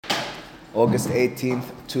August 18th,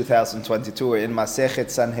 2022. We're in Masechet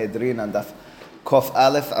Sanhedrin and Daf Kof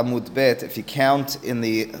Aleph Amud Bet. If you count in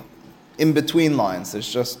the in-between lines, there's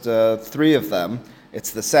just three of them.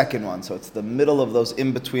 It's the second one, so it's the middle of those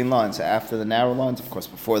in-between lines. So after the narrow lines, of course,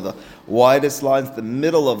 before the widest lines, the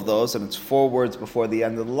middle of those, and it's 4 words before the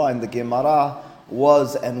end of the line. The Gemara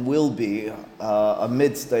was and will be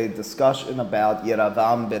amidst a discussion about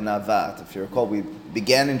Yeravam ben Nevat. If you recall, we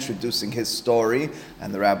began introducing his story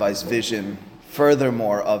and the rabbi's vision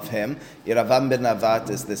furthermore of him. Yeravam ben Nevat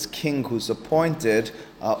is this king who's appointed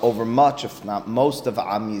over much, if not most, of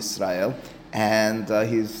Am Yisrael. And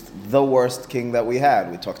he's the worst king that we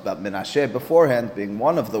had. We talked about Menashe beforehand being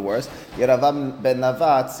one of the worst. Yeravam ben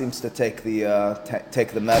Nevat seems to take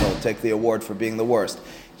the medal, take the award for being the worst.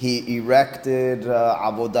 He erected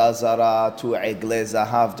Avodah Zarah to Egle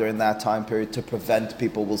Zahav during that time period to prevent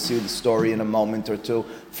people, we'll see the story in a moment or two,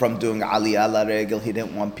 from doing Aliyah Laregel. He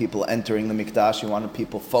didn't want people entering the Mikdash. He wanted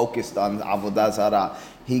people focused on Avodah Zarah.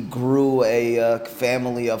 He grew a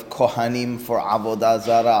family of Kohanim for Avodah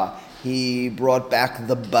Zarah. He brought back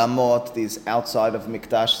the bamot, these outside of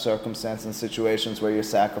mikdash circumstances and situations where you're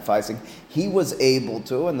sacrificing. He was able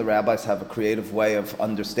to, and the rabbis have a creative way of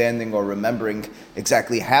understanding or remembering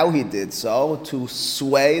exactly how he did so, to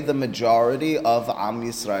sway the majority of Am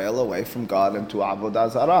Yisrael away from God and to Avodah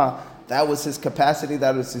Zarah. That was his capacity,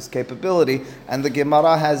 that was his capability. And the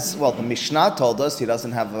Gemara has, the Mishnah told us he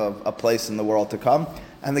doesn't have a place in the world to come.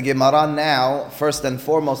 And the Gemara now, first and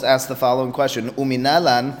foremost, asks the following question,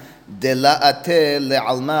 Uminalan de la'ate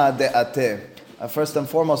le'alma de'ate. First and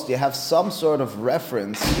foremost, you have some sort of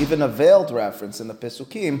reference, even a veiled reference in the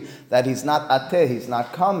Pesukim, that he's not ate, he's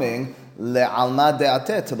not coming, le'alma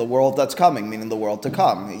de'ate, to the world that's coming, meaning the world to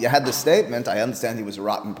come. You had the statement, I understand he was a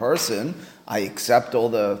rotten person, I accept all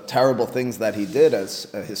the terrible things that he did as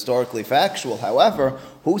historically factual. However,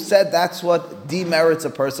 who said that's what demerits a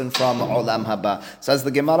person from Olam Haba? Says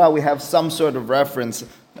the Gemara, we have some sort of reference,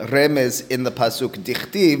 remez, in the pasuk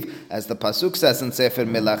dichtiv, as the pasuk says in Sefer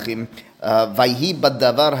Melachim, Vayhi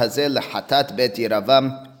badavar hazeh lehatat bet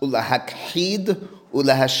Yeravam ulahakhid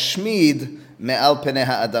ulahashmid me'al penei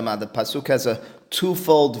ha'adama. The pasuk has a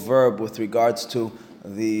twofold verb with regards to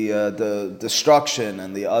the destruction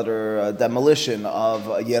and the utter demolition of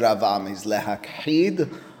Yeravam. Is lehakhid,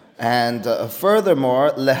 and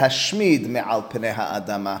furthermore lehashmid me'al penei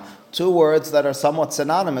ha'adama. 2 words that are somewhat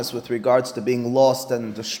synonymous with regards to being lost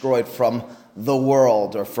and destroyed from the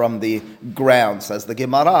world or from the ground. Says the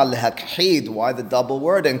Gemara, lehakhid, why the double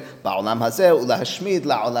wording? Ba'olam hazeh ulahashmid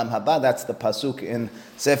la'olam haba. That's the pasuk in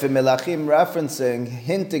Sefer Melachim referencing,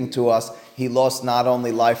 hinting to us, he lost not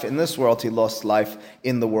only life in this world, he lost life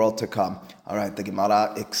in the world to come. All right, the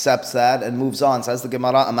Gemara accepts that and moves on. Says the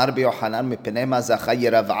Gemara, Amar bi Yochanan mipnei ma zacha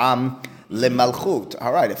Yeravam lemalchut.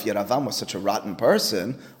 All right, if Yeravam was such a rotten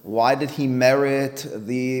person, why did he merit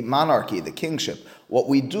the monarchy, the kingship? What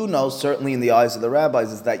we do know, certainly in the eyes of the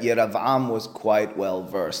rabbis, is that Yeravam was quite well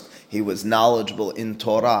versed. He was knowledgeable in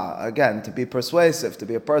Torah. Again, to be persuasive, to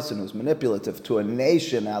be a person who's manipulative to a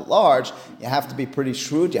nation at large, you have to be pretty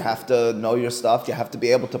shrewd, you have to know your stuff, you have to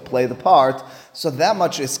be able to play the part. So that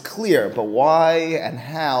much is clear, but why and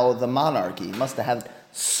how the monarchy? He must have had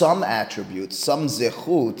some attributes, some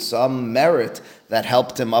zechut, some merit that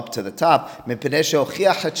helped him up to the top.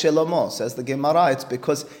 Says the Gemara, it's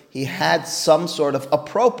because he had some sort of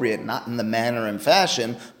appropriate, not in the manner and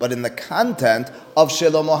fashion, but in the content of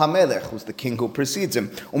Shlomo HaMelech, who's the king who precedes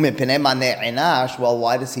him. Well,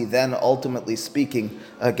 why does he then, ultimately speaking,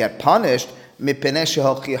 get punished? Because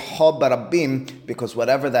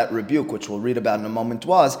whatever that rebuke, which we'll read about in a moment,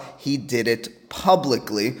 was, he did it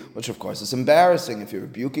publicly, which of course is embarrassing. If you're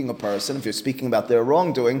rebuking a person, if you're speaking about their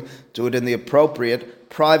wrongdoing, do it in the appropriate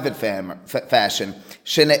private fashion.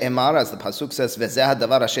 Shene Emar, as the pasuk says, "V'zeh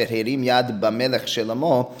hadavar asher herim yad b'melech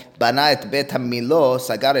Shlomo, bana et bet hamilo,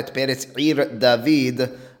 sagar et peretz ir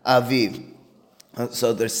David aviv."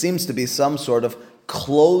 So there seems to be some sort of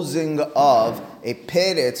closing of a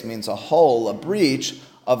peretz, means a hole, a breach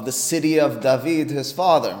of the city of David, his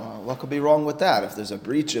father. What could be wrong with that? If there's a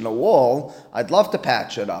breach in a wall, I'd love to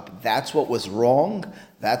patch it up. That's what was wrong.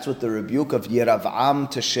 That's what the rebuke of Yeravam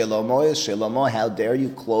to Shlomo is. Shlomo, how dare you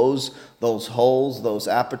close those holes, those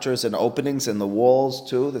apertures and openings in the walls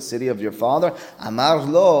to the city of your father? Amar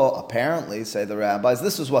lo, apparently, say the rabbis,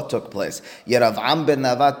 this is what took place. Yeravam ben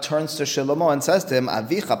Nevat turns to Shlomo and says to him,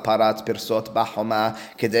 Avicha parat pirsot b'choma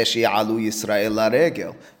kedei she'alu Yisrael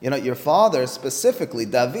laregel. Your father, specifically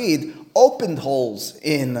David, opened holes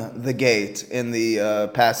in the gate, in the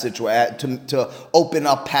passageway, to open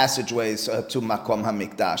up passageways to Makom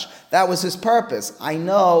HaMikdash. That was his purpose. I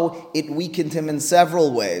know it weakened him in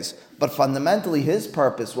several ways. But fundamentally, his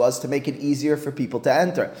purpose was to make it easier for people to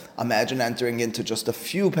enter. Imagine entering into just a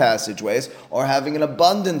few passageways or having an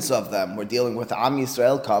abundance of them. We're dealing with Am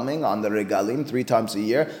Yisrael coming on the Regalim 3 times a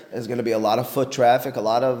year. There's going to be a lot of foot traffic, a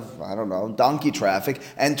lot of, donkey traffic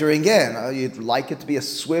entering in. You'd like it to be a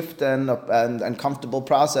swift and comfortable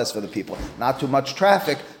process for the people. Not too much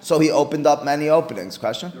traffic, so he opened up many openings.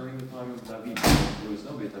 Question? During the time of David, there was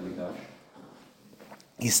no Beit HaMikdash.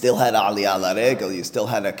 You still had Aliyah Laregel. You still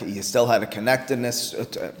had a connectedness.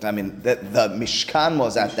 The Mishkan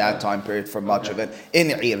was at that time period for much of it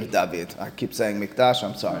in Ir David. I keep saying Mikdash.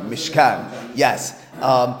 I'm sorry, Mishkan. Yes.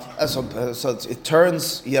 So it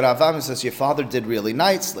turns Yeravam and says your father did really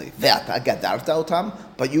nicely.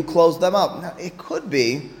 But you closed them up. Now, it could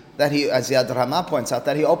be that he, as Yad Rama points out,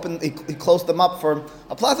 that he closed them up for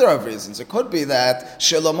a plethora of reasons. It could be that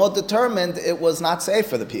Shlomo determined it was not safe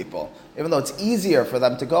for the people. Even though it's easier for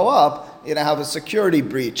them to go up, you have a security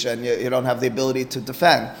breach and you don't have the ability to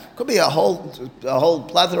defend. Could be a whole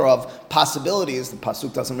plethora of possibilities. The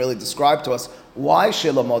pasuk doesn't really describe to us why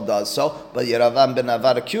Shlomo does so, but Yeravam ben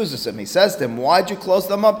Avad accuses him. He says to him, "Why'd you close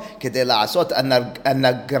them up? Kedei la'asot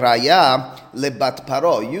anagraya lebat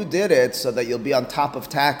paro. You did it so that you'll be on top of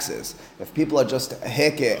taxes. If people are just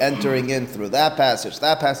entering in through that passage,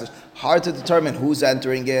 hard to determine who's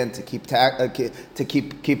entering in to keep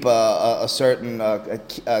a certain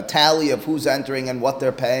tally of who's entering and what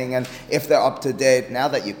they're paying and if they're up to date. Now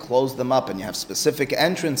that you close them up and you have specific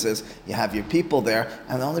entrances, you have your people there,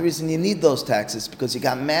 and the only reason you need those taxes is because you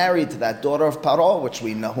got married to that daughter of Paro,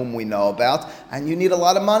 whom we know about, and you need a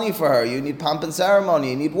lot of money for her. You need pomp and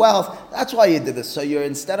ceremony. You need wealth. That's why you did this. So you're,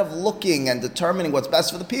 instead of looking and determining what's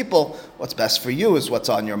best for the people, what's best for you is what's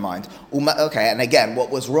on your mind. Okay, and again,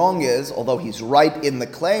 what was wrong is, although he's right in the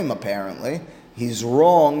claim apparently, he's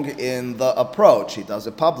wrong in the approach. He does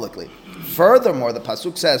it publicly. Furthermore, the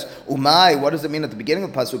pasuk says, "Umay." What does it mean at the beginning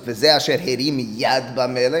of the pasuk? "V'zeh asher herim yad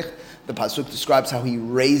b'melech." The pasuk describes how he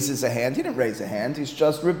raises a hand. He didn't raise a hand. He's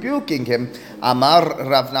just rebuking him. Amar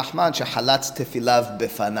Rav Nachman shehalatz tefilav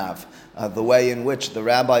befanav. The way in which the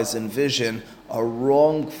rabbis envision a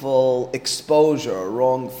wrongful exposure, a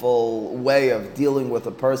wrongful way of dealing with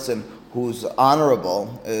a person who's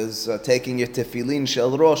honorable is taking your tefillin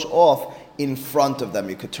shel rosh off in front of them.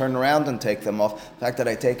 You could turn around and take them off. The fact that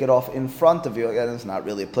I take it off in front of you, again, is not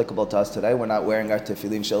really applicable to us today. We're not wearing our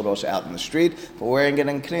tefillin shel rosh out in the street. If we're wearing it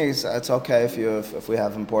in knis, it's okay if we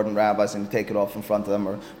have important rabbis and you take it off in front of them,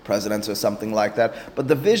 or presidents or something like that. But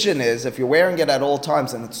the vision is, if you're wearing it at all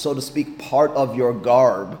times and it's, so to speak, part of your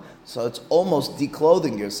garb, so it's almost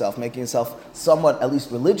declothing yourself, making yourself somewhat, at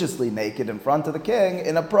least religiously, naked in front of the king,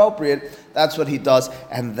 inappropriate. That's what he does,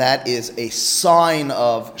 and that is a sign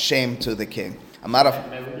of shame to the king.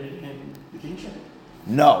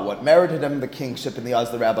 No, what merited him the kingship in the eyes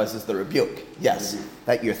of the rabbis is the rebuke. Yes,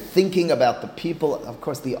 that you're thinking about the people. Of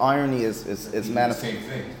course, the irony is manifest.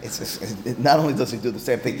 Not only does he do the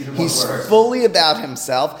same thing, he's fully about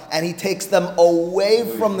himself, and he takes them away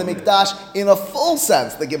from the Mikdash in a full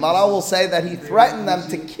sense. The Gemara will say that he threatened them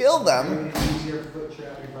to kill them. Easier foot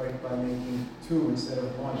traffic by making 2 instead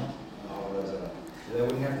of 1. They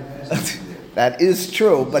wouldn't have to pass. That is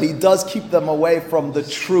true, but he does keep them away from the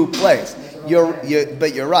true place.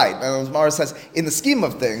 But you're right. And as Mara says, in the scheme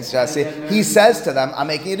of things, Jesse, he says to them, "I'm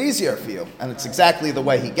making it easier for you," and it's exactly the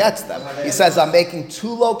way he gets them. He says, "I'm making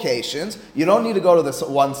 2 locations. You don't need to go to this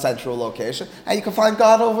one central location, and you can find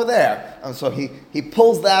God over there." And so he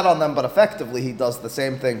pulls that on them, but effectively he does the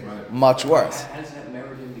same thing much worse. How does that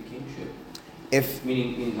merit him the kingship?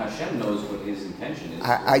 Meaning Hashem knows what his intention is,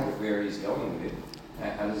 where he's going with it.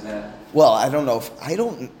 How does that? Well, I don't know.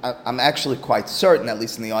 I'm actually quite certain, at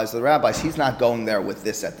least in the eyes of the rabbis, he's not going there with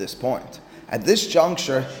this at this point. At this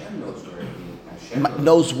juncture, Hashem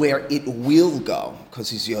knows where it will go, because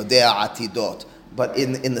he's Yodea Atidot. But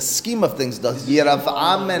in the scheme of things, does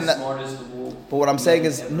Yeravam and... But what I'm saying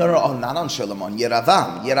is, no, not on Shlomo,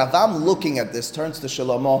 Yeravam looking at this turns to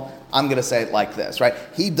Shlomo. I'm going to say it like this, right?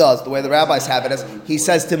 He does, the way the rabbis have it is, he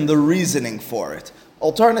says to him the reasoning for it.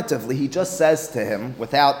 Alternatively, he just says to him,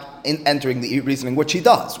 without entering the reasoning, which he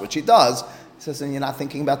does, he says, and you're not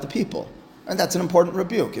thinking about the people. And that's an important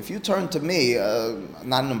rebuke. If you turn to me,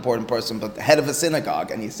 not an important person, but the head of a synagogue,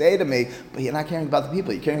 and you say to me, but you're not caring about the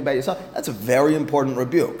people, you're caring about yourself, that's a very important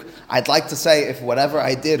rebuke. I'd like to say, if whatever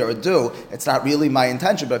I did or do, it's not really my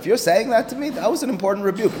intention, but if you're saying that to me, that was an important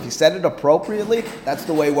rebuke. If you said it appropriately, that's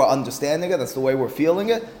the way we're understanding it, that's the way we're feeling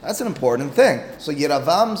it, that's an important thing. So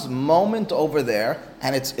Yeravam's moment over there,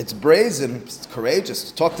 and it's brazen, it's courageous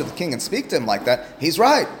to talk to the king and speak to him like that, he's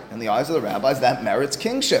right. In the eyes of the rabbis, that merits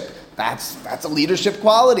kingship. That's a leadership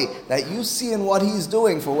quality that you see in what he's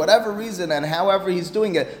doing for whatever reason and however he's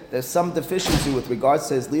doing it. There's some deficiency with regards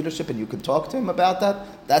to his leadership, and you can talk to him about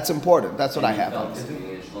that. That's important. That's what I have. And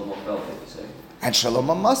Shlomo felt it, you say. And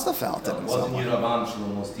Shlomo must have felt it. Wasn't Yeravam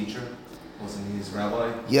Shlomo's teacher? Wasn't he his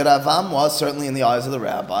rabbi? Yeravam was certainly in the eyes of the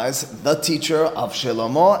rabbis the teacher of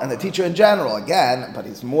Shlomo and the teacher in general. Again, but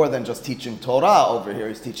he's more than just teaching Torah over here.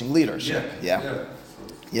 He's teaching leadership.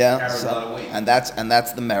 Yeah. So, and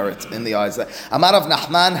that's the merit in the eyes. Amar of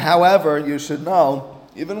Nachman, however, you should know,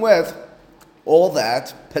 even with all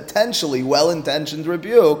that potentially well-intentioned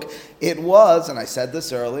rebuke, it was, and I said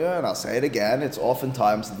this earlier, and I'll say it again, it's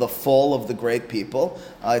oftentimes the fall of the great people.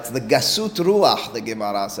 It's the gasut ruach, the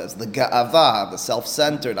Gemara says, the ga'ava, the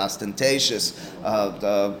self-centered, ostentatious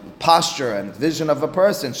the posture and vision of a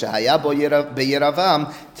person. Shehaya bo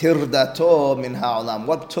beyeravam tirdato min ha'olam.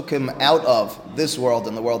 What took him out of this world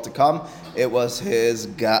and the world to come? It was his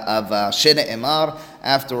ga'ava. Shene'emar,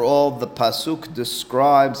 after all, the pasuk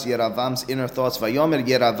describes Yeravam's inner thoughts. Vayomer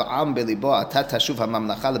Yeravam belibo atat tashuv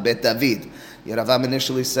ha'mamlacha lebet David. Yeravam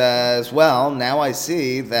initially says, well, now I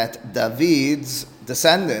see that David's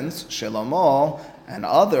descendants, Shlomo, and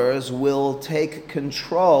others will take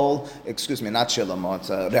control, not Shlomo, it's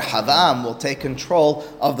Rehavam, will take control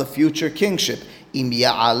of the future kingship. I'm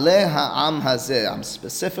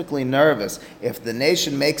specifically nervous if the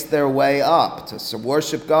nation makes their way up to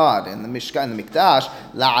worship God in the Mishkan, the Mikdash,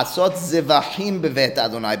 la'asot zivahim bevet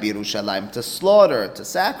Adonai b'Yerushalayim, to slaughter, to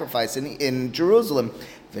sacrifice in Jerusalem.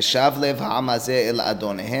 V'shav lev ha'am hazeh el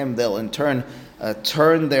Adonihim, they'll in turn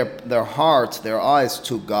turn their hearts, their eyes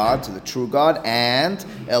to God, to the true God, and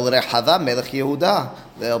El Rehavam Melech Yehuda.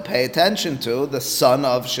 They'll pay attention to the son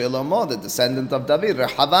of Shlomo, the descendant of David,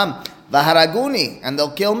 Rehavam. Vaharaguni, and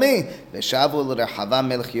they'll kill me. Veshavu Rehavam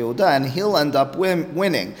Melech Yehuda, and he'll end up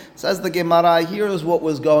winning. Says the Gemara, here's what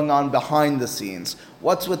was going on behind the scenes.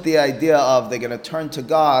 What's with the idea of they're going to turn to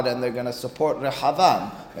God and they're going to support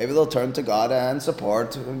Rehavam? Maybe they'll turn to God and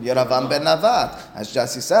support Yeravam ben Navat. As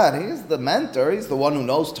Jesse said, he's the mentor, he's the one who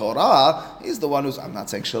knows Torah, he's the one who's, I'm not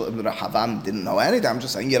saying Rehavam didn't know anything, I'm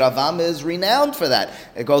just saying Yeravam is renowned for that.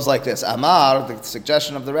 It goes like this. Amar, the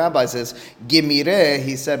suggestion of the rabbis is, Gimireh,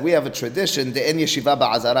 he said, we have a tradition, De'en yeshiva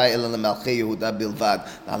ba'azara ila lemelchei Yehuda bilvad.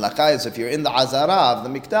 The halakha is, if you're in the Azara of the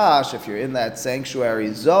Mikdash, if you're in that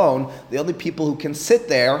sanctuary zone, the only people who can sit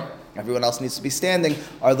there, everyone else needs to be standing,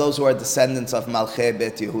 are those who are descendants of Malchei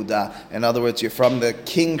Bet Yehuda. In other words, you're from the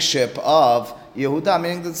kingship of Yehuda,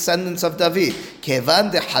 meaning the descendants of David. Kevan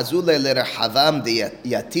de hazule lerehavam de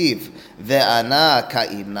yativ ve'ana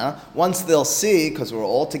ka'imna. Once they'll see, because we're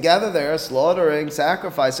all together there, slaughtering,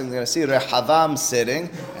 sacrificing, they're going to see Rehavam sitting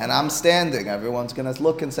and I'm standing. Everyone's going to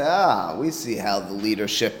look and say, we see how the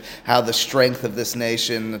leadership, how the strength of this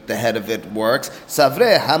nation at the head of it works.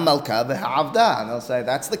 Savre hamalka ve'avda. And they'll say,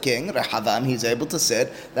 that's the king, Rehavam, he's able to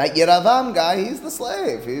sit. That Yeravam guy, he's the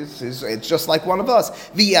slave. It's just like one of us.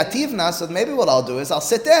 V'yativna, so maybe what I'll do is I'll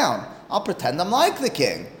sit down. I'll pretend I'm like the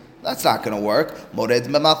king. That's not going to work. Mored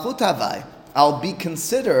memalchut havai. I'll be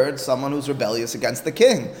considered someone who's rebellious against the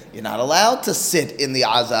king. You're not allowed to sit in the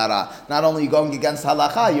Azara. Not only are you going against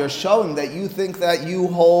halacha, you're showing that you think that you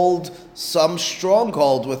hold some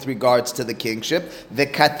stronghold with regards to the kingship.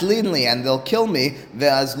 Ve'katlinli, and they'll kill me.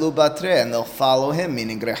 Ve'azlu batre, and they'll follow him,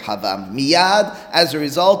 meaning Rehavam. Miyad, as a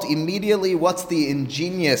result, immediately, what's the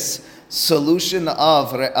ingenious solution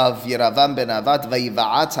of Yeravam ben Navat?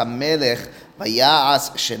 Vayiva'at HaMelech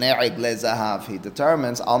Vaya'as Shnei Eglei Zahav. He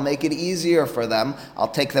determines, I'll make it easier for them. I'll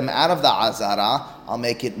take them out of the Azara. I'll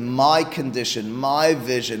make it my condition, my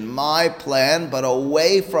vision, my plan, but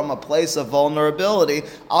away from a place of vulnerability.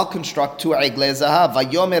 I'll construct two Eglei Zahav.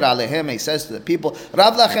 Vayomer Alehem, he says to the people,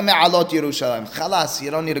 Rav lachem me'alot Yerushalayim. Chalas, you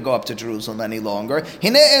don't need to go up to Jerusalem any longer.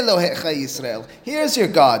 Hine Elohecha Yisrael. Here's your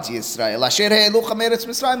gods, Yisrael. Asher he'elucha me'eretz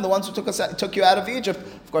Mitzrayim, the ones who took you out of Egypt.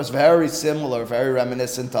 Of course, very similar, very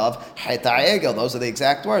reminiscent of Het HaEgel. Those are the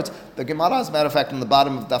exact words. The Gemara, as a matter of fact, in the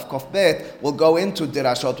bottom of Daf Kof Bet, will go into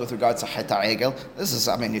Dirashot with regards to Het HaEgel. This is,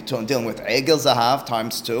 you're dealing with Egel Zahav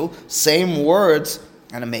times 2, same words,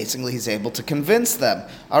 and amazingly, he's able to convince them.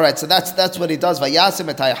 All right, so that's what he does. Vayasim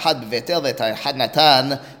et hayachad bevetel et hayachad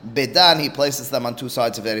natan bedan. He places them on two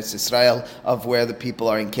sides of Eretz Israel, of where the people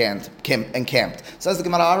are encamped. Says the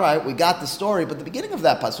Gemara, all right, we got the story, but the beginning of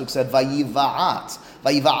that pasuk said Vayiva'at.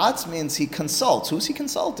 Vayiva'at means he consults. Who's he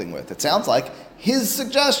consulting with? It sounds like his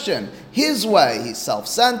suggestion, his way. He's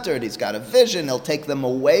self-centered, he's got a vision, he'll take them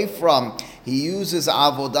away from. He uses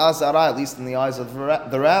avodah zarah, at least in the eyes of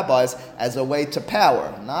the rabbis, as a way to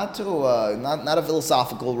power, not a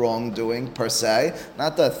philosophical wrongdoing per se,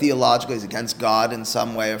 not the theological, he's against God in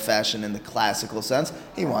some way or fashion in the classical sense.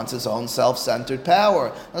 He wants his own self-centered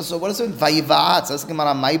power. So what is it? Vayivatz. That's the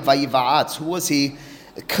Gemara, Mai Vayivatz. Who was he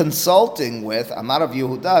consulting with? Amar Rav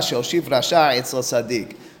Yehuda, Shel Rasha Etzl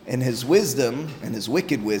Sadiq. In his wisdom, in his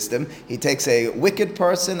wicked wisdom, he takes a wicked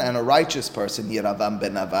person and a righteous person, Yeravam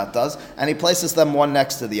ben Nevat does, and he places them one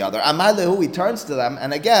next to the other. Amar Lehu, he turns to them,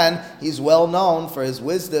 and again, he's well known for his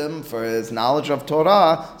wisdom, for his knowledge of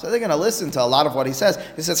Torah, so they're going to listen to a lot of what he says.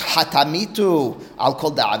 He says, Hatamitu al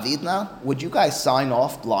kol Davidna, would you guys sign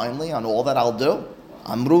off blindly on all that I'll do?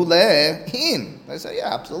 Amru lehin. They say,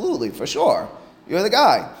 yeah, absolutely, for sure. You're the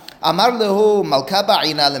guy. Amar Lehu malkaba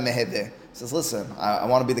ina lemeheveh. He says, listen, I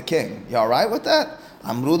want to be the king. You all right with that?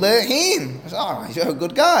 Amru lehin. Oh, you're a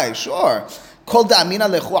good guy, sure. Kol da'amina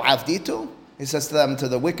lechu avditu. He says to them, to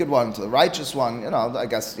the wicked one, to the righteous one, I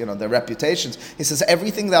guess, their reputations. He says,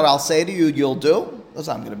 everything that I'll say to you, you'll do.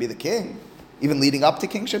 Listen, I'm going to be the king. Even leading up to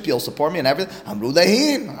kingship, you'll support me and everything. Amru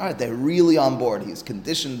lehin. All right, they're really on board. He's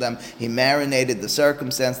conditioned them. He marinated the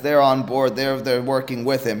circumstance. They're on board. They're working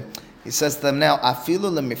with him. He says to them now, Afilu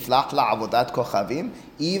lemiflach la'avodat kochavim.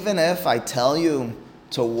 Even if I tell you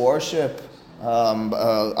to worship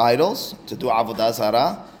idols, to do avodah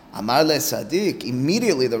zarah, Amar le Sadiq,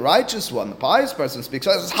 immediately the righteous one, the pious person speaks,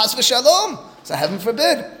 says, Has v'shalom. So heaven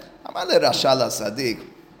forbid. Amar le Rasha la Sadiq,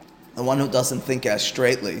 the one who doesn't think as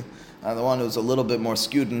straightly, the one who's a little bit more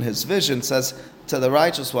skewed in his vision, says to the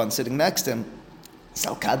righteous one sitting next to him,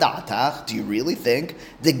 do you really think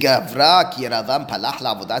you really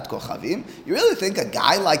think a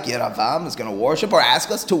guy like Yeravam is going to worship or ask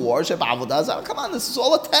us to worship avodah zarah? Come on, this is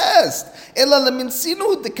all a test. This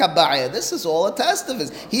is all a test of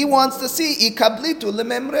his. He wants to see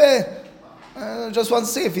just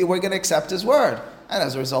wants to see if we're going to accept his word, and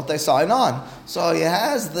as a result they sign on. So he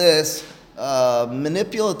has this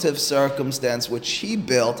manipulative circumstance which he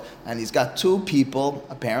built, and he's got two people,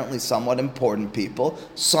 apparently somewhat important people,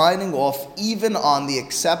 signing off even on the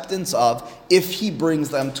acceptance of if he brings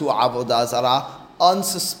them to avodah zarah,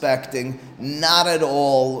 unsuspecting, not at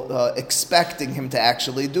all expecting him to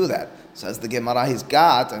actually do that. Says the Gemara,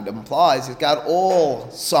 it implies he's got all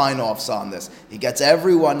sign-offs on this. He gets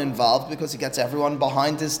everyone involved because he gets everyone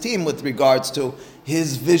behind his team with regards to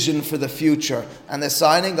his vision for the future. And they're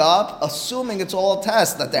signing up, assuming it's all a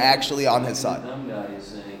test, that they're actually on his side. The dumb guy is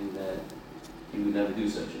saying that he would never do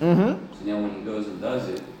such a thing. So now when he goes and does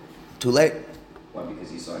it... Too late. Why?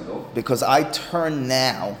 Because he signed off? Because I turn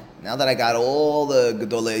now that I got all the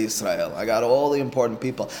Gedolei Yisrael, I got all the important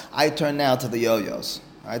people, I turn now to the yo-yos.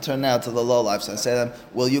 I turn now to the lowlifes. I say to them,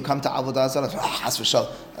 will you come to avodah zarah?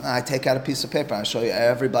 And I take out a piece of paper and I show you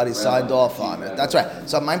everybody signed off on it. That's right.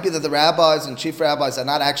 So it might be that the rabbis and chief rabbis are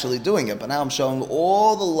not actually doing it, but now I'm showing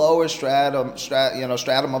all the lower stratum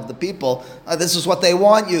of the people. This is what they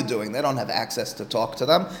want you doing. They don't have access to talk to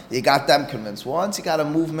them. You got them convinced. Once you got a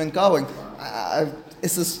movement going,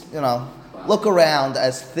 it's this, look around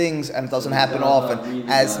as things, and it doesn't happen often,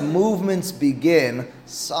 as movements begin,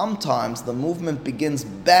 sometimes the movement begins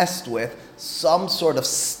best with some sort of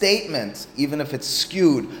statement, even if it's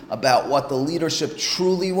skewed, about what the leadership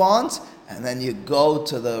truly wants, and then you go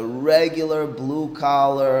to the regular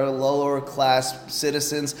blue-collar, lower-class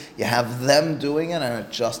citizens, you have them doing it, and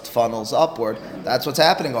it just funnels upward. That's what's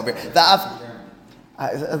happening over here.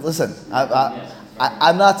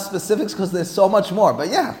 I'm not specifics because there's so much more, but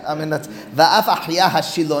yeah, that's Va'af Ahya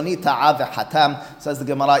Hashiloni Ta'a V'Hatam, says the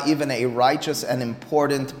Gemara, even a righteous and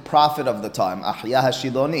important prophet of the time, Ahya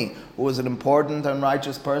Hashiloni, who was an important and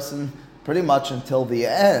righteous person pretty much until the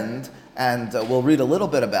end, and we'll read a little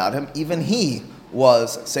bit about him. Even he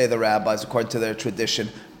was, say the rabbis, according to their tradition,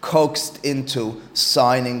 coaxed into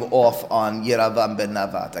signing off on Yeravam ben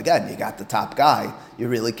Nevat. Again, you got the top guy. You're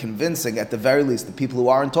really convincing, at the very least, the people who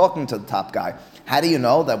aren't talking to the top guy. How do you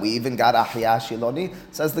know that we even got Ahya Shiloni?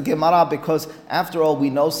 Says the Gemara, because after all, we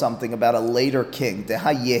know something about a later king.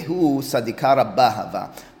 Deha Yehu Sadika Rabbah Hava.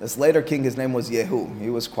 This later king, his name was Yehu. He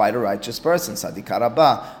was quite a righteous person. Sadika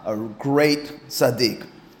Rabbah, a great Sadiq.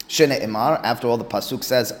 Shene'emar, after all, the pasuk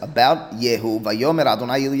says about Yehu, Vayomer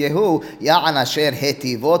Adonai el Yehu, Ya'an asher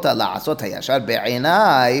hetivota la'asot hayashar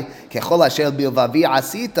be'enai, kechol asher bilvavi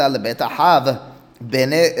asita lebet Ahav.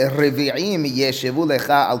 Bene Revi'im yeshevu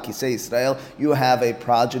lecha al kisei Israel. You have a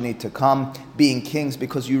progeny to come, being kings,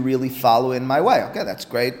 because you really follow in my way. Okay, that's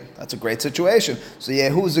great. That's a great situation. So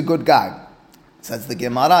Yehu's a good guy. Says the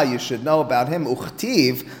Gemara, you should know about him.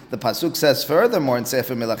 Uchtiv, the pasuk says furthermore in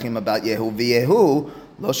Sefer Melachim about Yehu, v'Yehu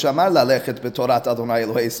lo shamar lalechet b'torat Adonai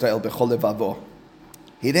Elohei Yisrael b'chol levavo.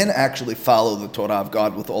 He didn't actually follow the Torah of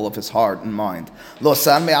God with all of his heart and mind. Lo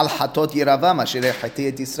san me'al hatot Yeravam asher hati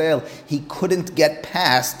et Yisrael. He couldn't get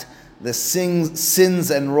past the sins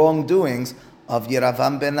and wrongdoings of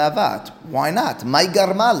Yeravam ben Navat. Why not? Mai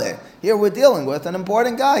garmale. Here we're dealing with an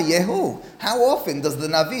important guy, Yehu. How often does the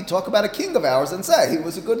Navi talk about a king of ours and say he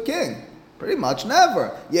was a good king? Pretty much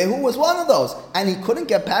never. Yehu was one of those. And he couldn't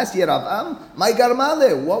get past Yeravam. Mai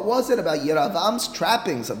garmale. What was it about Yeravam's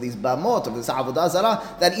trappings of these bamot, of this avodah zarah,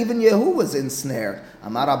 that even Yehu was ensnared?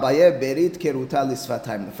 Amar Abaye berit keruta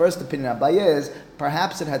lisfatayim. The first opinion of Abaye is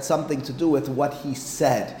perhaps it had something to do with what he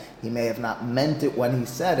said. He may have not meant it when he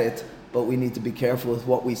said it, but we need to be careful with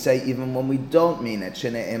what we say even when we don't mean it.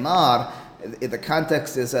 Shene'emar, the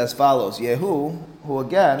context is as follows. Yehu, who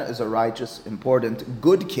again is a righteous, important,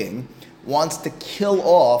 good king, wants to kill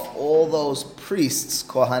off all those priests,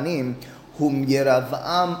 Kohanim, whom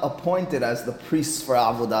Yeravam appointed as the priests for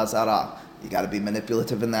Avodah Zarah. You got to be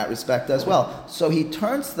manipulative in that respect as well. So he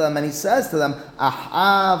turns to them and he says to them,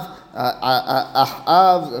 Ahav,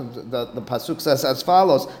 the pasuk says as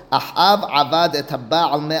follows: Ahav avad et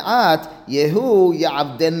Baal me'at, Yehu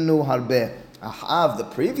ya'avdenu harbe. Ahav, the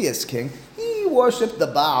previous king, he worshipped the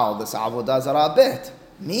Baal, this avodah zarah bit.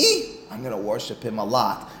 Me? I'm going to worship him a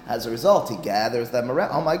lot. As a result, he gathers them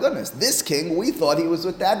around. Oh my goodness, this king, we thought he was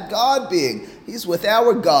with that God being. He's with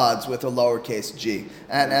our gods with a lowercase g.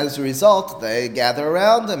 And as a result, they gather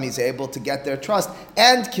around him. He's able to get their trust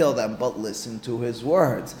and kill them. But listen to his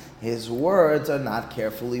words. His words are not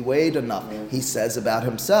carefully weighed enough. He says about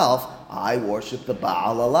himself, I worship the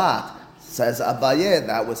Baal a lot. Says Abaye,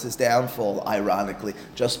 that was his downfall, ironically.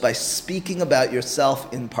 Just by speaking about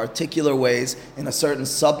yourself in particular ways, in a certain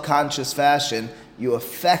subconscious fashion, you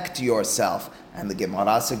affect yourself. And the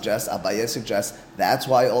Gemara suggests, Abaye suggests, that's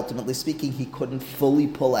why ultimately speaking, he couldn't fully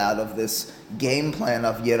pull out of this game plan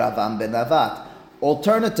of Yeravam ben Navat.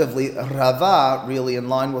 Alternatively, Rava, really in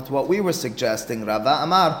line with what we were suggesting, Rava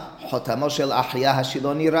Amar, Hotamo shel Ahya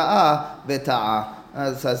hashiloni ra'a v'ta'a.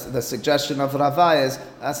 The suggestion of Rava is,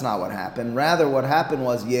 that's not what happened. Rather, what happened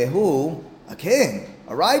was Yehu, a king,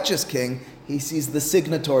 a righteous king, he sees the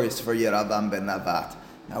signatories for Yeravam ben Navat.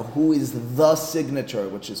 Now, who is the signature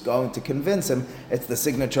which is going to convince him? It's the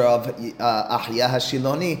signature of Ahya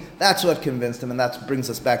HaShiloni. That's what convinced him, and that brings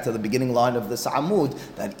us back to the beginning line of this Amud,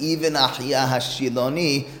 that even Ahya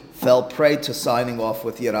HaShiloni fell prey to signing off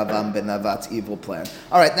with Yeravam ben Navat's evil plan.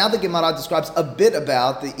 All right, now the Gemara describes a bit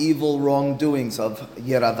about the evil wrongdoings of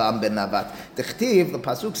Yeravam ben Navat. The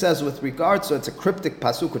pasuk says with regards, so it's a cryptic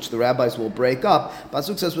pasuk which the rabbis will break up.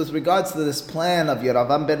 Pasuk says with regards to this plan of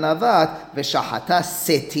Yeravam ben Navat, v'shahata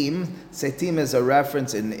setim. Setim is a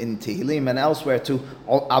reference in Tehillim and elsewhere to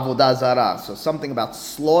Avodah Zarah. So something about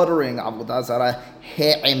slaughtering Avodah Zarah.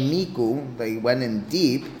 He'emiku, they went in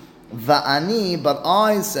deep. Va'ani, but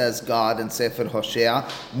I, says God in Sefer Hosea,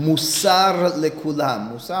 musar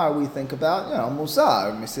lekulam. Musar, we think about,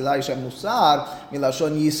 musar. Mesila yishem musar,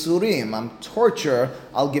 milashon yisurim. I'm torture,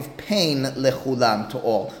 I'll give pain lekulam, to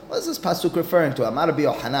all. What is this pasuk referring to? Amar Rabbi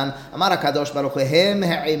Yochanan, Amar HaKadosh Baruch Hu, hem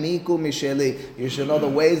he'emiku misheli. You should know the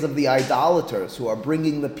ways of the idolaters who are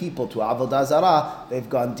bringing the people to Avodah Zarah. They've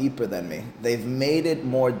gone deeper than me. They've made it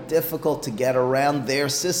more difficult to get around their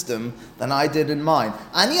system than I did in mine.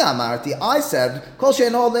 I said,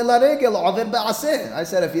 I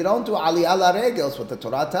said, if you don't do Aliyah Laregel, that's what the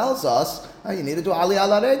Torah tells us, you need to do Aliyah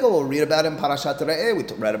Laregel. We'll read about it in Parashat Re'eh, we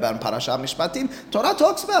read about it in Parashat Mishpatim. Torah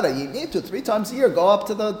talks about it. You need to 3 times a year go up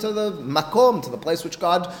to the Makom, to the place which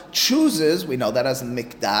God chooses. We know that as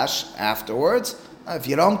Mikdash afterwards. If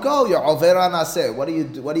you don't go, you're over anaseh. What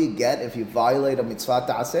do you get if you violate a mitzvah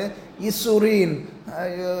ta'aseh? Yisurin.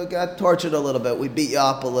 You get tortured a little bit. We beat you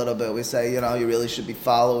up a little bit. We say, you really should be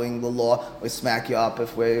following the law. We smack you up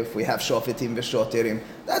if we have shofitim v'shotirim.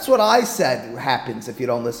 That's what I said happens if you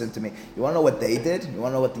don't listen to me. You want to know what they did? You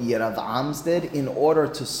want to know what the Yeravams did in order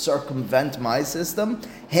to circumvent my system?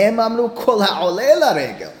 Hem amru kol ha'oleh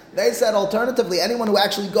laregel. They said, alternatively, anyone who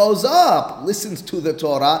actually goes up, listens to the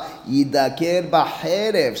Torah, yidaker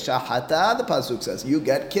b'cherev shahata, the pasuk says, you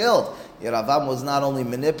get killed. Yeravam was not only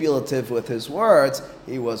manipulative with his words,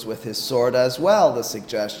 he was with his sword as well, the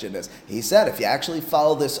suggestion is. He said, if you actually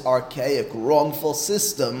follow this archaic, wrongful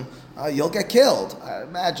system you'll get killed. I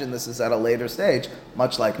imagine this is at a later stage,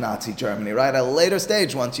 much like Nazi Germany, right? At a later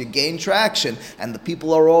stage, once you gain traction and the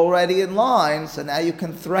people are already in line, so now you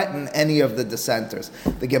can threaten any of the dissenters.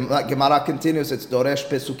 The Gemara continues, it's Doresh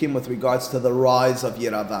Pesukim with regards to the rise of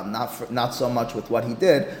Yeravam, not so much with what he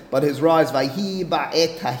did, but his rise, Vayhi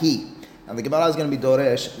ba'et hahi. And the Gemara is going to be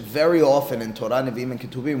Doresh very often in Torah, Nevi'im, and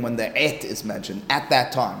Ketuvim when the et is mentioned, at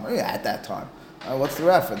that time. At that time. What's the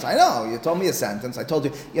reference? I know, you told me a sentence. I told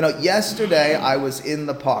you, yesterday I was in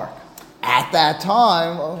the park. At that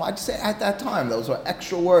time, why'd you say at that time? Those were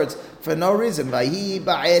extra words for no reason. Vayhi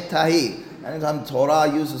ba'et hahi. Anytime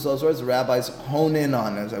Torah uses those words, the rabbis hone in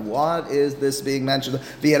on it. Say, what is this being mentioned?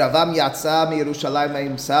 V'yeravam yatsa miYerushalayim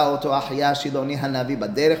v'yimsa oto Ahya Shiloni hanavi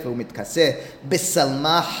baderech v'hu mitkaseh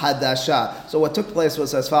b'salma hadasha. So what took place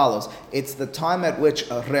was as follows. It's the time at which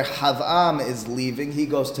Rehavam is leaving. He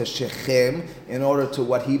goes to Shechem in order to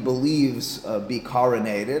what he believes be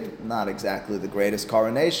coronated. Not exactly the greatest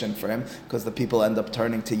coronation for him, because the people end up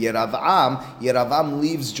turning to Yeravam. Yeravam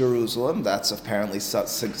leaves Jerusalem. That's apparently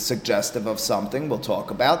suggestive of something we'll talk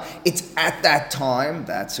about. It's at that time,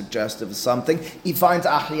 that's suggestive of something. He finds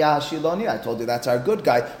Ahya Shiloni, I told you that's our good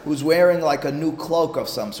guy, who's wearing like a new cloak of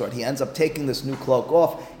some sort. He ends up taking this new cloak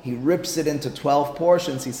off. He rips it into 12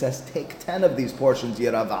 portions. He says, take 10 of these portions,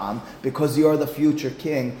 Yeravam, because you're the future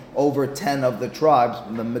king over 10 of the tribes,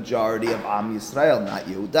 the majority of Am Yisrael, not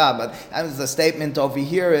Yehuda. But as the statement over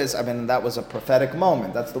here is, that was a prophetic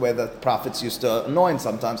moment. That's the way that prophets used to anoint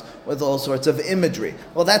sometimes, with all sorts of imagery.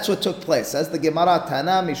 Well, that's what took place. Says the Gemara,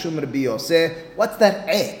 Tana Mishum Rabbi Yoseh. What's that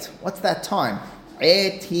et? What's that time?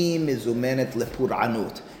 Et hi mizumenet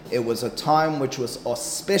lepuranut. It was a time which was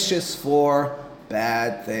auspicious for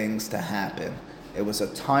bad things to happen. It was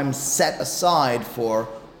a time set aside for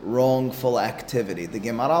wrongful activity. The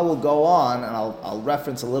Gemara will go on, and I'll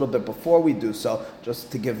reference a little bit before we do so,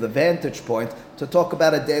 just to give the vantage point, to talk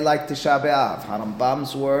about a day like Tisha B'Av.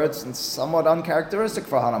 Harambam's words, and somewhat uncharacteristic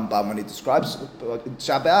for Harambam, when he describes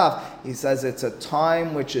Tisha B'Av, he says it's a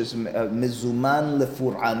time which is mizuman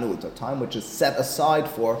lefuranut, a time which is set aside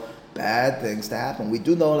for bad things to happen. We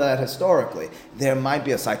do know that historically. There might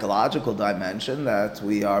be a psychological dimension that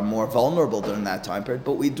we are more vulnerable during that time period,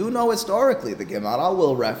 but we do know historically. The Gemara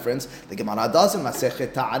will reference, the Gemara does in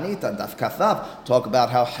Masechet Ta'anit and Daf Kafav, talk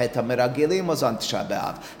about how Het HaMeragilim was on Tisha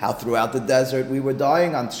B'Av, how throughout the desert we were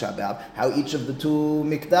dying on Tisha B'Av, how each of the two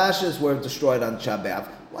mikdashes were destroyed on Tisha B'Av.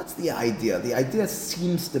 What's the idea? The idea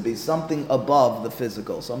seems to be something above the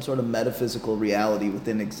physical, some sort of metaphysical reality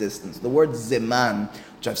within existence. The word zeman,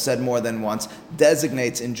 which I've said more than once,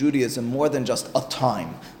 designates in Judaism more than just a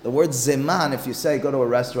time. The word zeman, if you say, go to a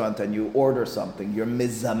restaurant and you order something, you're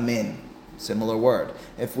mizamin. Similar word.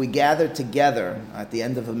 If we gather together at the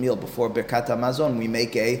end of a meal before Birkat HaMazon, we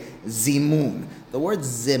make a zimun. The word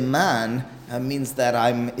zeman means that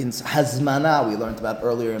I'm in hazmana, we learned about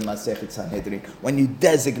earlier in Masechet Sanhedrin, when you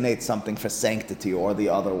designate something for sanctity or the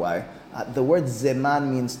other way. The word zeman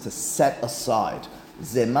means to set aside.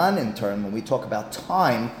 Zeman, in turn, when we talk about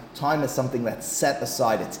time, time is something that's set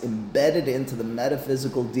aside. It's embedded into the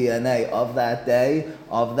metaphysical DNA of that day,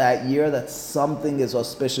 of that year, that something is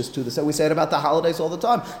auspicious to this. So we say it about the holidays all the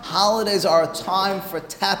time. Holidays are a time for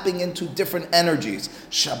tapping into different energies.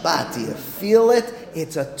 Shabbat, do you feel it?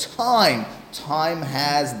 It's a time. Time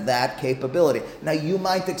has that capability. Now, you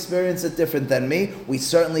might experience it different than me. We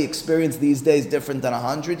certainly experience these days different than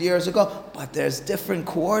 100 years ago, but there's different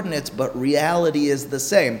coordinates, but reality is the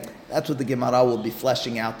same. That's what the Gemara will be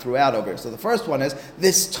fleshing out throughout over here. So the first one is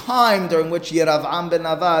this time during which Yeravam ben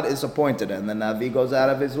Avad is appointed, and the Navi goes out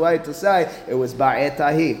of his way to say it was Ba'et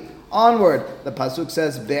Ahi. Onward, the Pasuk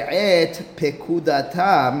says, Be'et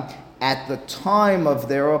Pekudatam, at the time of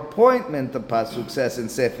their appointment, the Pasuk says in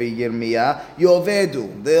Sefer Yirmiyah,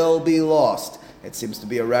 Yovedu, they'll be lost. It seems to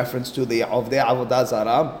be a reference to the Ovdei Avodah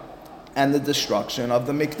Zarah and the destruction of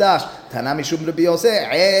the Mikdash. Tana Mishum Rabbi Yoseh,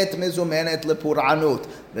 Et Mizumenet Lepuranut.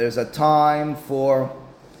 There's a time for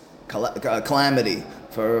calamity,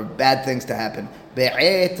 for bad things to happen.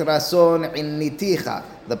 Be'et Rason Inniticha.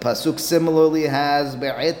 The Pasuk similarly has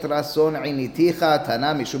Be'et Rason Inniticha,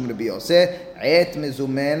 Tana Mishum Rabbi Yoseh, Et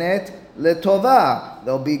Mizumenet Letova.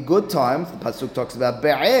 There'll be good times. The Pasuk talks about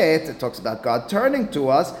Be'et, it talks about God turning to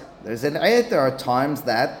us. There's an ayat. There are times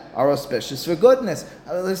that are auspicious for goodness.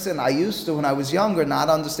 Listen, I used to, when I was younger, not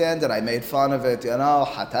understand it. I made fun of it.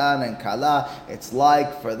 Hatan and Kala, it's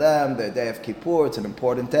like for them, the day of Kippur, it's an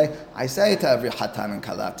important day. I say to every Hatan and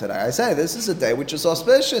Kala today, I say, this is a day which is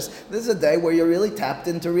auspicious. This is a day where you're really tapped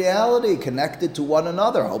into reality, connected to one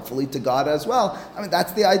another, hopefully to God as well. I mean,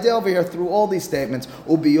 that's the idea over here through all these statements.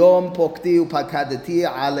 Ubiyom pokti upakadati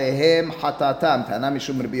alehem hatatam. Tana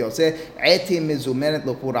mishum Rabbi Yosef, eti mizumenet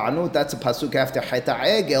l'Quranut. That's a pasuk after Heta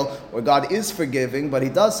Egel, where God is forgiving, but he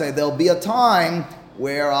does say there'll be a time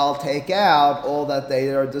where I'll take out all that they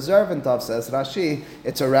are deserving of, says Rashi.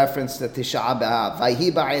 It's a reference to Tisha B'Av.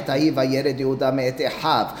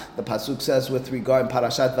 The pasuk says with regard in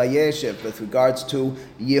Parashat Vayeshev, with regards to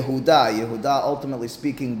Yehuda. Yehuda, ultimately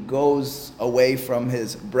speaking, goes away from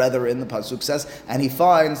his brethren, the pasuk says, and he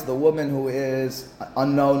finds the woman who is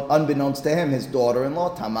unknown, unbeknownst to him, his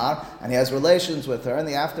daughter-in-law, Tamar, and he has relations with her, and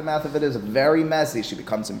the aftermath of it is very messy. She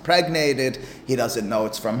becomes impregnated. He doesn't know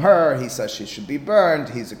it's from her. He says she should be burned.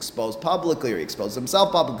 He's exposed publicly, or he exposed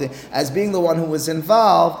himself publicly as being the one who was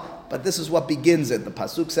involved. But this is what begins it. The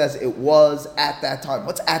pasuk says it was at that time.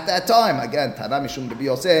 What's at that time? Again, Tana mishum Rabbi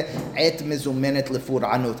Yosef, et mizumenet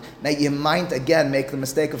lefuranut. Now you might again make the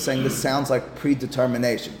mistake of saying this sounds like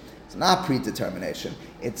predetermination. It's not predetermination.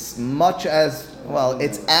 It's much as, well,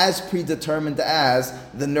 it's as predetermined as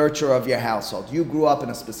the nurture of your household. You grew up in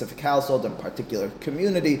a specific household, in a particular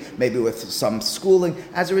community, maybe with some schooling.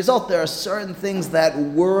 As a result, there are certain things that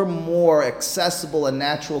were more accessible and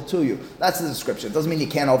natural to you. That's the description. It doesn't mean you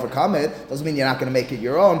can't overcome it. It doesn't mean you're not going to make it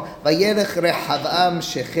your own. Vayerech rehavam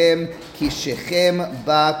Shechem ki Shechem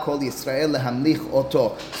ba kol Yisrael lehamlich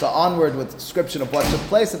oto. So onward with the description of what took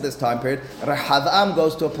place at this time period, Rehavam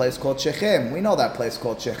goes to a place called Shechem. We know that place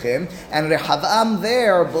called Shechem, and Rehavam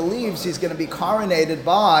there believes he's going to be coronated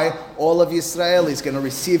by all of Yisrael. He's going to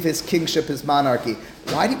receive his kingship, his monarchy.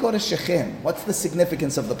 Why did he go to Shechem? What's the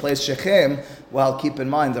significance of the place Shechem? Well, keep in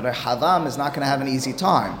mind that Rehavam is not going to have an easy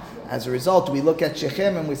time. As a result, we look at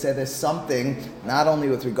Shechem and we say there's something, not only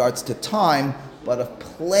with regards to time, but a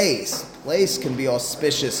place. Place can be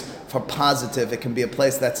auspicious for positive. It can be a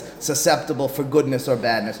place that's susceptible for goodness or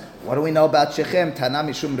badness. What do we know about Shechem? Tana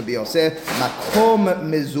mishum Rabbi Yosef, makom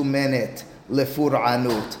mezumenet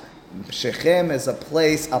lefuranut. Shechem is a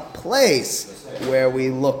place where we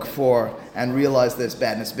look for and realize there's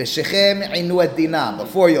badness. B'Shechem inu et Dinah,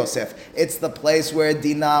 before Yosef. It's the place where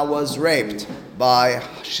Dinah was raped by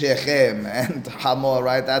Shechem and Hamor,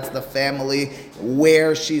 right? That's the family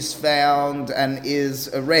where she's found and is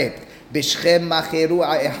raped. B'Shechem macheru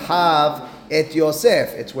Echav et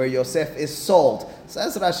Yosef. It's where Yosef is sold.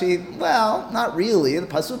 Says Rashi, well, not really. The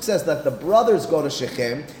pasuk says that the brothers go to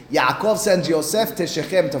Shechem. Yaakov sends Yosef to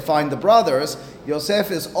Shechem to find the brothers. Yosef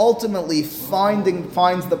is ultimately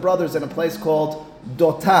finds the brothers in a place called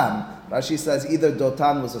Dotan. Rashi says either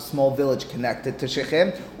Dotan was a small village connected to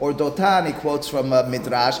Shechem, or Dotan, he quotes from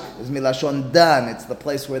Midrash, is Milashon Dan. It's the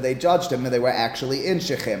place where they judged him and they were actually in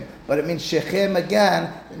Shechem. But it means Shechem,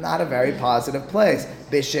 again, not a very positive place.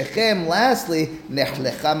 B'Shechem, lastly,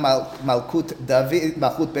 Nechlecha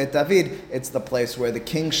Malchut Bet David. It's the place where the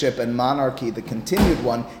kingship and monarchy, the continued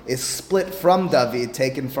one, is split from David,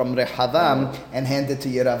 taken from Rehavam, and handed to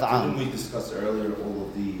Yeravam. Didn't we discuss earlier all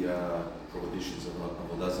of the prohibitions of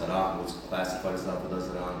Avodah Zarah was classified as Avodah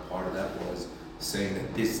Zarah, and part of that was saying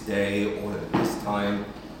that this day or at this time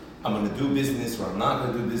I'm going to do business, or I'm not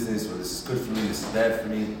going to do business, or this is good for me, this is bad for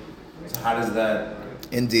me. So how does that...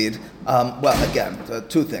 Indeed. Well, again,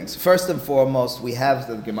 two things. First and foremost, we have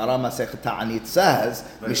the Gemara Masechet Ta'anit says,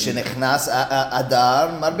 Mishenichnas Adar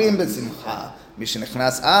Marbim B'Simcha.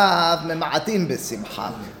 Mishenichnas Av Mema'atim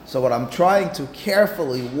B'Simcha. So what I'm trying to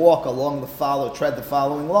carefully walk along tread the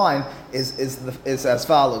following line is as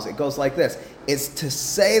follows. It goes like this. It's to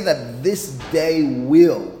say that this day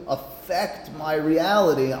will affect my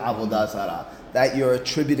reality, Avodah Zarah, that you're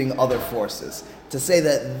attributing other forces. To say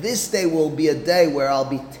that this day will be a day where I'll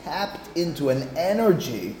be tapped into an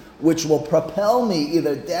energy which will propel me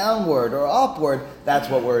either downward or upward, that's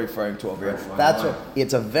what we're referring to over here. That's what,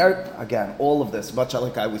 it's a very, again, all of this, much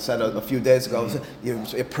like we said a few days ago,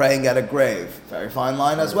 you're praying at a grave, very fine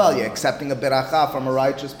line as well. You're accepting a beracha from a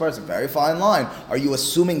righteous person, very fine line. Are you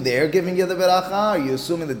assuming they're giving you the beracha? Are you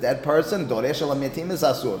assuming the dead person? Doresh al mitim is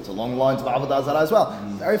asur. It's along the lines of Avodah Zarah as well.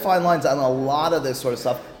 Very fine lines on a lot of this sort of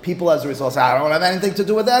stuff. People, as a result, say, I don't have anything to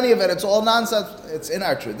do with any of it. It's all nonsense. It's in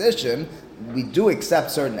our tradition. We do accept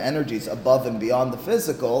certain energies above and beyond the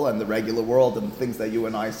physical and the regular world and the things that you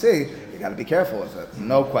and I see. got to be careful with it,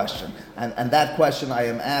 no question. And that question I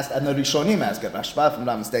am asked, and the Rishonim ask it, Rashba, if I'm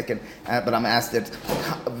not mistaken, but I'm asked it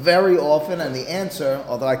very often, and the answer,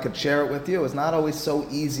 although I could share it with you, is not always so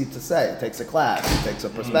easy to say. It takes a class, it takes a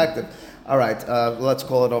perspective. All right, let's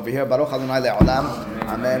call it over here. Baruch Adonai le'olam.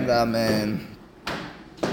 Amen. Amen.